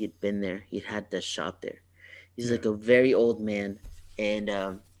 plus years. He'd been there. He'd had the shop there. He's like a very old man, and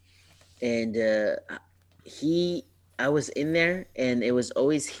I was in there, and it was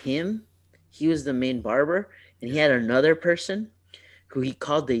always him. He was the main barber, and he had another person who he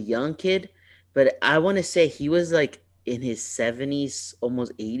called the young kid, but I want to say he was like in his 70s,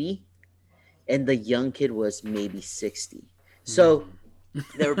 almost 80, and the young kid was maybe 60. So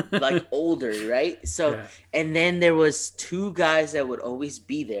they're like older, right? So and then there was two guys that would always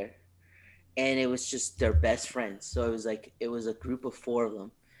be there. And it was just their best friends. So it was a group of four of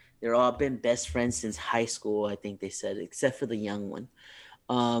them. They're all been best friends since high school, I think they said, except for the young one.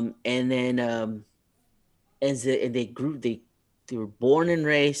 And then they were born and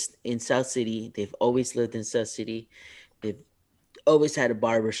raised in South City. They've always lived in South City. They've always had a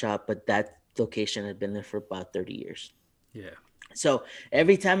barbershop, but that location had been there for about 30 years. Yeah. So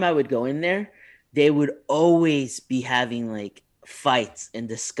every time I would go in there, they would always be having like fights and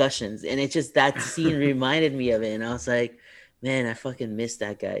discussions, and it just that scene reminded me of it, and I was like, man, I fucking miss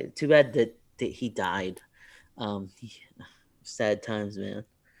that guy. Too bad that he died. Sad times, man.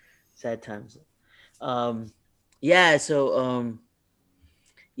 Sad times.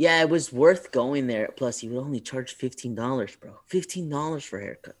 It was worth going there. Plus he would only charge $15, bro. $15 for a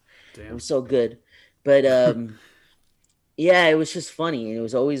haircut. Damn. It was so good. But it was just funny, and it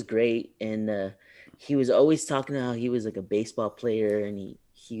was always great. And he was always talking about how he was like a baseball player, and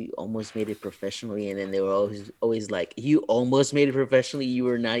he almost made it professionally. And then they were always like, you almost made it professionally. You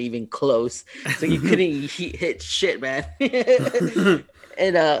were not even close. So you couldn't hit shit, man.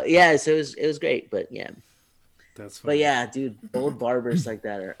 And so it was great. But yeah. That's funny. But yeah, dude, old barbers like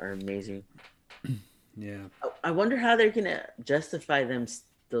that are amazing. Yeah. I wonder how they're going to justify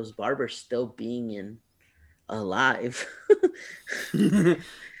those barbers still being alive.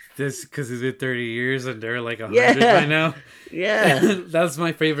 This because he's been 30 years and they're like 100 by now. Yeah. That's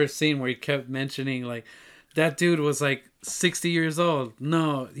my favorite scene where he kept mentioning like that dude was like 60 years old.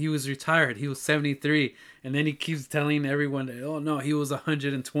 No, he was retired. He was 73. And then he keeps telling everyone that, oh no, he was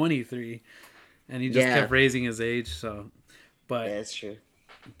 123. And he just kept raising his age. So, but that's true.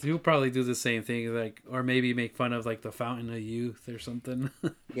 He'll probably do the same thing, like, or maybe make fun of like the Fountain of Youth or something.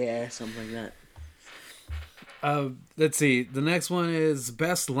 Yeah, something like that. Let's see. The next one is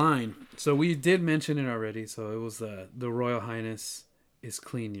best line. So we did mention it already. So it was the Royal Highness is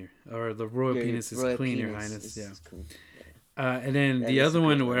clean, or the Royal Penis is clean, Your Highness. Yeah. Cool. And then the other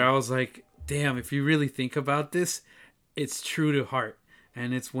one where I was like, damn, if you really think about this, it's true to heart.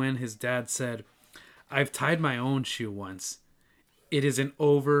 And it's when his dad said, I've tied my own shoe once. It is an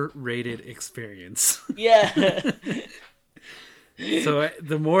overrated experience. Yeah. So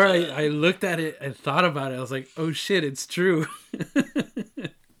the more I looked at it and thought about it, I was like, oh shit, it's true.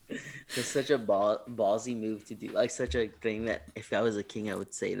 It's such a ballsy move to do. Like, such a thing that if I was a king, I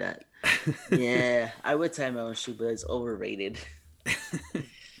would say that. Yeah, I would tie my own shoe, but it's overrated.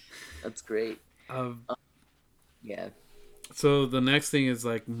 That's great. Um, Yeah. so the next thing is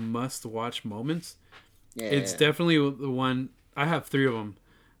like must watch moments. Yeah. It's definitely the one. I have three of them.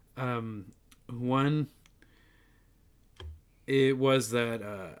 One, it was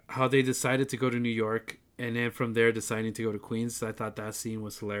that how they decided to go to New York and then from there deciding to go to Queens. I thought that scene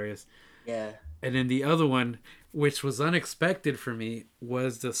was hilarious. Yeah. And then the other one, which was unexpected for me,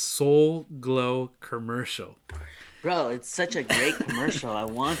 was the Soul Glow commercial. Bro, it's such a great commercial. I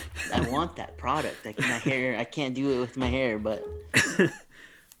want that product. Like, my hair, I can't do it with my hair, but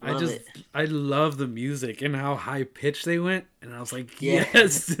I love the music and how high pitched they went, and I was like, Yeah.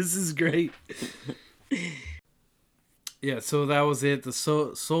 yes, this is great. Yeah, so that was it, the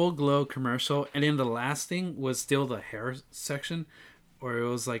Soul Glow commercial, and then the last thing was still the hair section, or it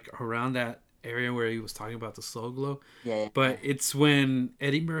was like around that area where he was talking about the Soul Glow. Yeah. But it's when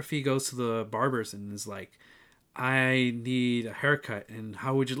Eddie Murphy goes to the barbers and is like, I need a haircut, and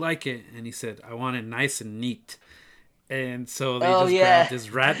how would you like it? And he said, I want it nice and neat. And so they just grabbed his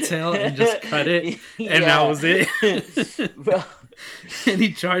rat tail and just cut it, and that was it. Bro. And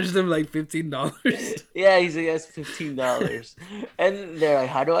he charged them like $15. Yeah, he's like, that's $15. And they're like,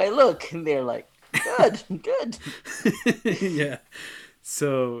 how do I look? And they're like, good. Yeah.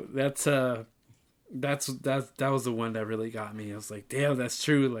 So that was the one that really got me. I was like, damn, that's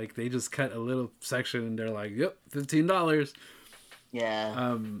true. Like, they just cut a little section and they're like, yep, $15.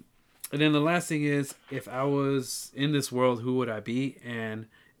 Yeah. And then the last thing is, if I was in this world, who would I be? And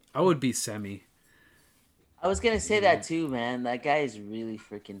I would be Semi. I was gonna say that too, man. That guy is really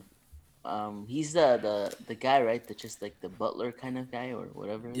freaking. He's the guy, right? The just like the butler kind of guy or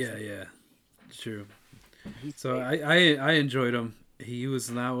whatever. Yeah, true. He's So great. I enjoyed him. He was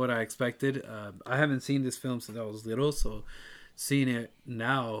not what I expected. I haven't seen this film since I was little, so seeing it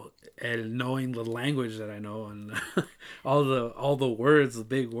now and knowing the language that I know and all the words, the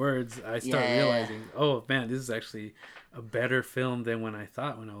big words, I start realizing, oh man, this is actually a better film than when I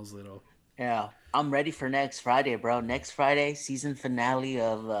thought when I was little. Yeah, I'm ready for next Friday, bro. Next Friday, season finale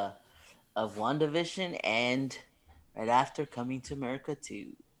of WandaVision, and right after Coming to America 2.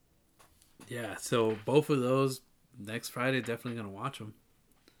 Yeah, so both of those next Friday, definitely gonna watch them.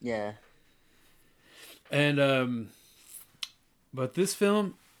 Yeah. And but this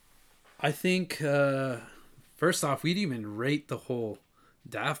film, I think first off, we didn't even rate the whole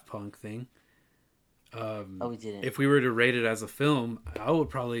Daft Punk thing. We didn't. If we were to rate it as a film, I would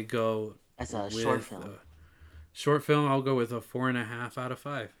probably go As a short film. Short film, I'll go with a 4.5 out of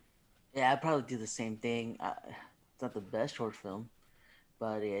 5. Yeah, I'd probably do the same thing. It's not the best short film,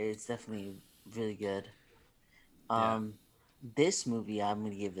 but yeah, it's definitely really good. This movie, I'm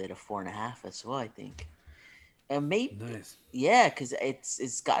gonna give it a 4.5 as well. I think, and maybe Nice. yeah, because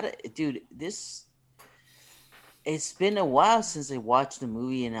it's got it, dude. It's been a while since I watched the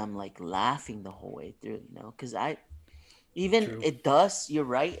movie, and I'm like laughing the whole way through. Because True. it does. You're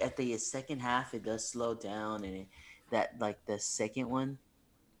right. At the second half, it does slow down, and that like the second one,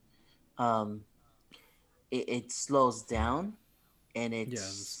 it slows down, and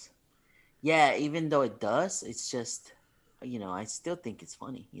it's even though it does, it's just I still think it's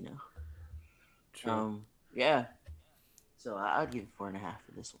funny. True. Yeah. So I'd give it 4.5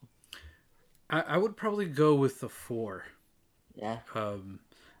 for this one. I would probably go with the 4. Yeah. I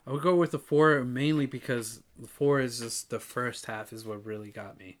would go with the 4 mainly because the 4 is just the first half is what really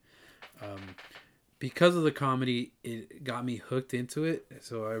got me. Because of the comedy, it got me hooked into it.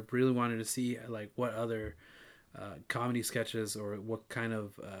 So I really wanted to see like what other comedy sketches or what kind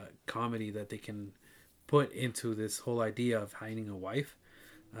of comedy that they can put into this whole idea of hiding a wife.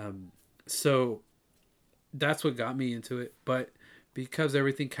 So that's what got me into it. But because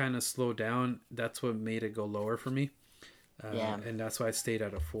everything kind of slowed down, that's what made it go lower for me. And that's why I stayed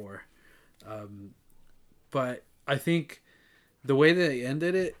at a 4. But I think the way that they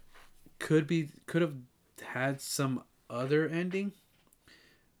ended it could have had some other ending.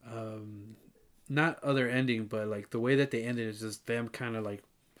 Not other ending, but like the way that they ended is just them kind of like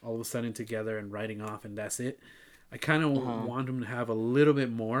all of a sudden together and riding off, and that's it. I kind of want them to have a little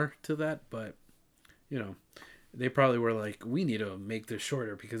bit more to that, but they probably were like, we need to make this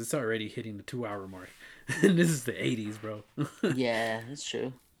shorter because it's already hitting the 2-hour mark. And this is the 80s, bro. Yeah, that's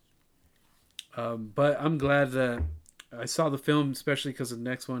true. But I'm glad that I saw the film, especially because the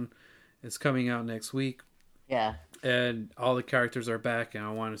next one is coming out next week. Yeah. And all the characters are back, and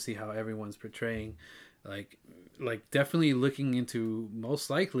I want to see how everyone's portraying. Like like definitely looking into most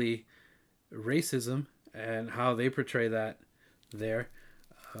likely racism and how they portray that there.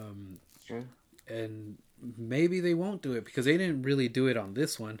 True. And maybe they won't do it because they didn't really do it on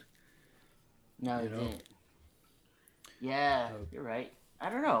this one. No, it didn't. Yeah, you're right. I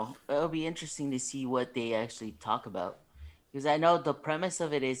don't know. It'll be interesting to see what they actually talk about. Because I know the premise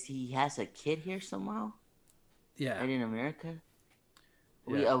of it is he has a kid here somehow. Yeah. Right in America.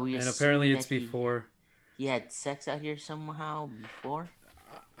 Yeah. And apparently it's before. He had sex out here somehow before?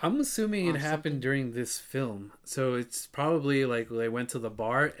 I'm assuming it happened during this film. So it's probably like they went to the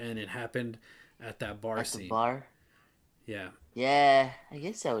bar and it happened at that bar scene. At the bar? Yeah. Yeah, I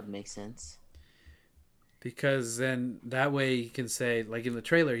guess that would make sense. Because then that way you can say, like in the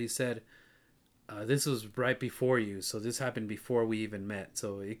trailer, he said, this was right before you. So this happened before we even met.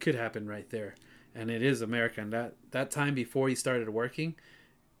 So it could happen right there. And it is America. And that time before he started working,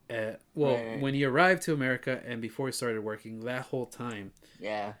 when he arrived to America and before he started working, that whole time,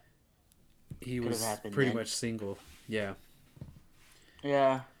 yeah, he was pretty much single. Yeah.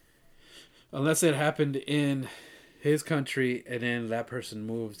 Yeah. Unless it happened in his country and then that person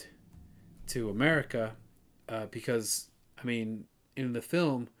moved to America, because, I mean, in the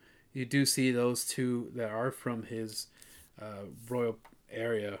film, you do see those two that are from his royal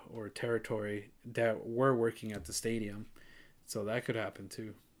area or territory that were working at the stadium. So that could happen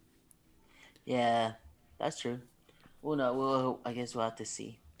too. Yeah, that's true. Well, no, I guess we'll have to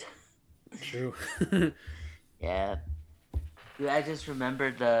see. True. Yeah. Dude, I just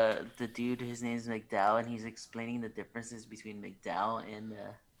remembered the dude, his name's McDowell, and he's explaining the differences between McDowell and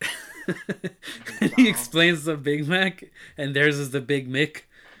he explains the Big Mac and theirs is the Big Mick.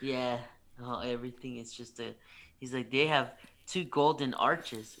 Yeah. Oh, everything is just he's like, they have 2 golden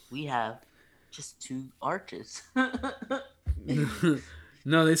arches. We have just 2 arches.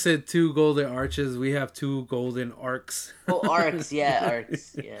 No, they said 2 golden arches. We have 2 golden arcs. Oh, arcs. Yeah,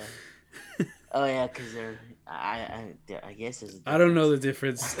 arcs. Yeah. Oh, yeah, because I guess there's a difference. I don't know the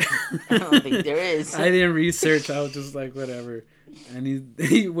difference. I don't think there is. I didn't research. I was just like, whatever. And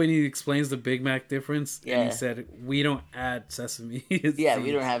he when he explains the Big Mac difference, and he said, we don't add sesame seeds. Yeah,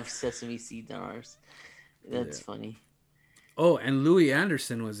 we don't have sesame seeds on ours. That's funny. Oh, and Louis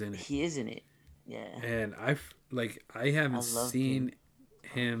Anderson was in it. He is in it. Yeah. And I haven't seen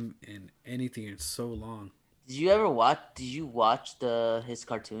him in anything in so long. Did you watch his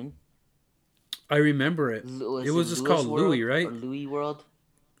cartoon? I remember it. It was just called Louis, right? Or Louis World.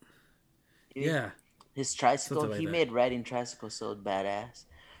 Yeah. His tricycle. He made riding tricycle so badass.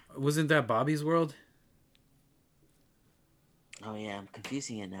 Wasn't that Bobby's World? Oh yeah, I'm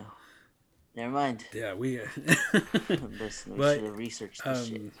confusing it now. Never mind. Yeah, we should have researched this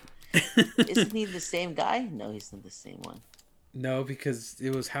shit. Isn't he the same guy? No, he's not the same one. No, because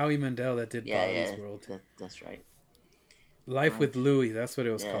it was Howie Mandel that did Bobby's World. That's right. Life with Louie, that's what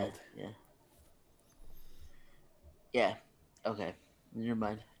it was called. Yeah. Yeah. Okay. Never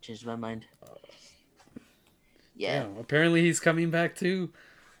mind. Changed my mind. Yeah. Apparently he's coming back too.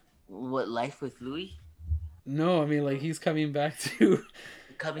 What, Life with Louie? No, I mean like he's coming back to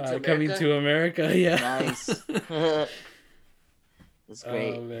Coming to America? Coming to America, yeah. Nice. That's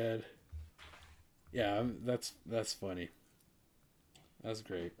great. Oh man. Yeah, that's funny. That's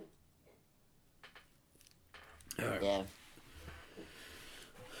great. Right. Yeah.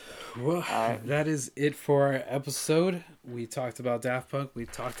 Well, that is it for our episode. We talked about Daft Punk. We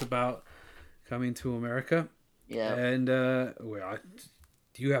talked about Coming to America. Yeah. And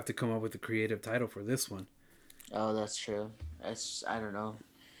you have to come up with a creative title for this one. Oh, that's true. I don't know.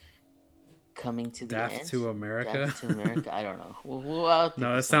 Coming to the Death end? to America? Death to America? I don't know. Well,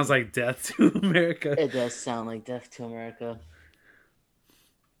 no, it sounds like Death to America. It does sound like Death to America.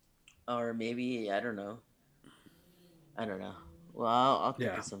 Or maybe, I don't know. Well, I'll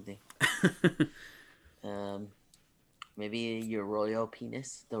think of something. Maybe your royal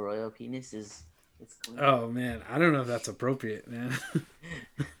penis. The royal penis is... Oh, man. I don't know if that's appropriate, man.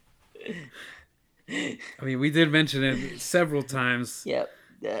 I mean, we did mention it several times. Yep.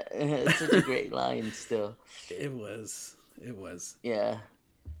 It's such a great line still. It was. Yeah.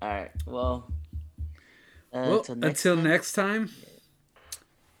 All right. Well, until next time,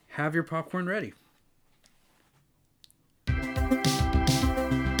 have your popcorn ready.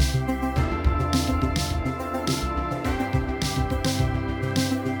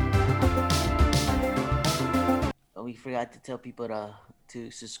 We forgot to tell people to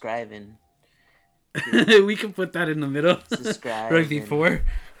subscribe and we can put that in the middle. Subscribe right before.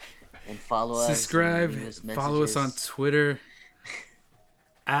 And follow us. Subscribe. Follow us on Twitter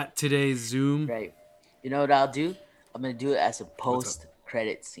at today's Zoom. Right. You know what I'll do? I'm gonna do it as a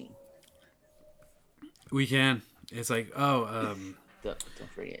post-credit scene. We can. It's like, don't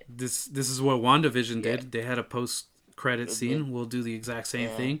forget. this is what WandaVision Yeah. did. They had a post-credit scene. We'll do the exact same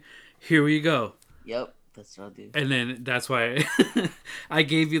Yeah. thing. Here we go. Yep, that's what I'll do. And then that's why I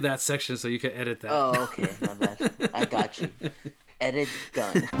gave you that section so you could edit that. Oh, okay, my bad. I got you. Edit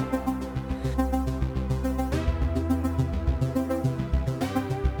done.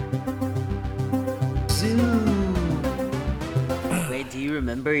 Wait, do you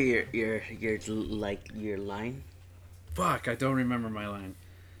remember your line? Fuck, I don't remember my line.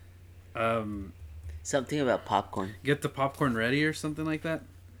 Something about popcorn. Get the popcorn ready or something like that.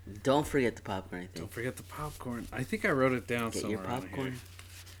 Don't forget the popcorn. I think. Don't forget the popcorn. I think I wrote it down Get somewhere. your popcorn. On here.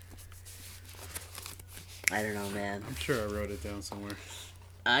 I don't know, man. I'm sure I wrote it down somewhere.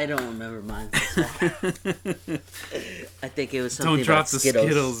 I don't remember mine. I think it was something Don't drop about the Skittles.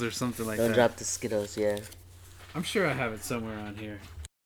 Skittles or something like that. Don't drop the Skittles, yeah. I'm sure I have it somewhere on here.